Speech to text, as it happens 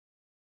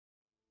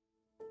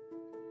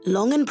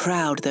Long and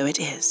proud though it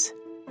is,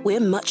 we're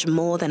much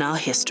more than our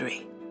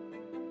history.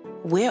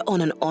 We're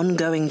on an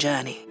ongoing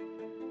journey,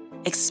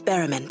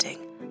 experimenting,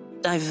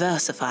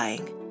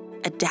 diversifying,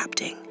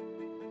 adapting,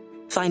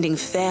 finding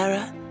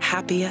fairer,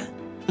 happier,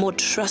 more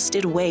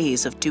trusted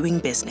ways of doing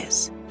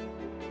business.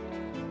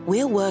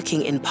 We're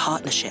working in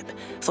partnership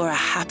for a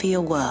happier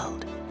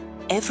world.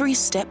 Every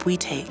step we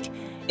take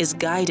is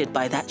guided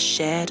by that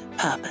shared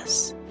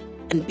purpose.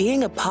 And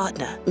being a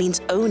partner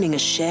means owning a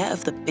share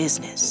of the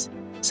business,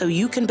 so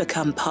you can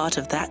become part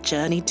of that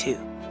journey too.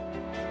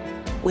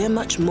 We're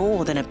much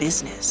more than a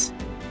business.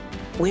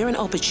 We're an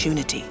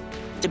opportunity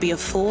to be a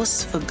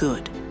force for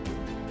good,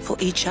 for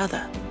each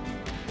other,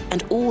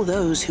 and all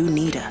those who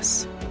need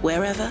us,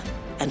 wherever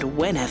and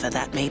whenever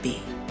that may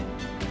be.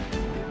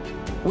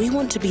 We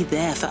want to be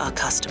there for our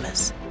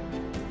customers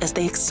as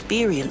they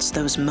experience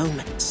those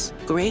moments,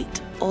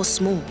 great or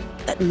small,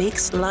 that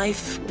makes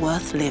life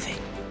worth living.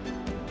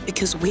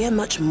 Because we're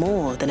much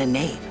more than a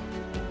name.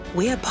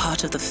 We're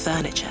part of the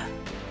furniture.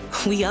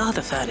 We are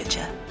the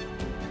furniture.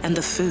 And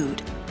the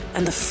food,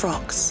 and the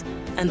frocks,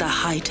 and the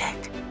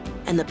high-tech,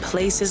 and the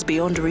places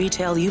beyond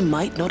retail you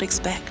might not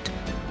expect.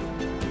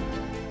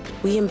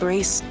 We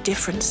embrace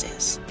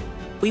differences.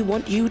 We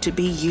want you to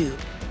be you,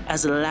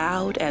 as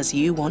loud as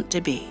you want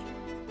to be.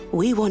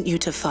 We want you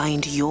to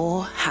find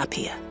you're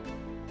happier.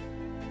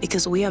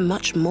 Because we are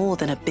much more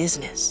than a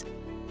business.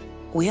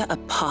 We are a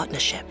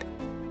partnership.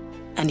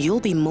 And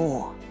you'll be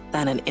more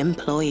than an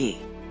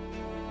employee.